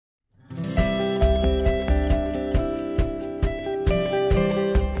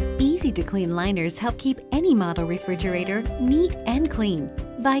easy-to-clean liners help keep any model refrigerator neat and clean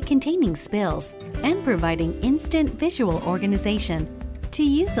by containing spills and providing instant visual organization. To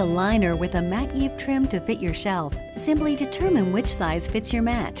use a liner with a mat you've trimmed to fit your shelf, simply determine which size fits your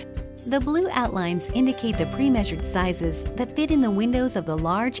mat. The blue outlines indicate the pre-measured sizes that fit in the windows of the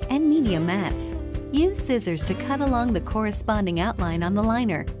large and medium mats. Use scissors to cut along the corresponding outline on the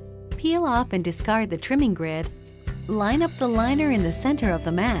liner. Peel off and discard the trimming grid. Line up the liner in the center of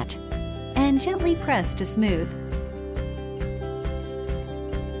the mat and gently press to smooth.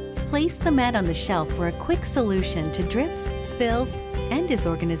 Place the mat on the shelf for a quick solution to drips, spills, and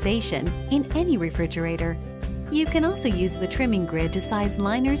disorganization in any refrigerator. You can also use the trimming grid to size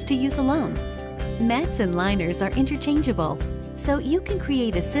liners to use alone. Mats and liners are interchangeable, so you can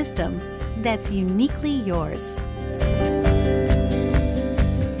create a system that's uniquely yours.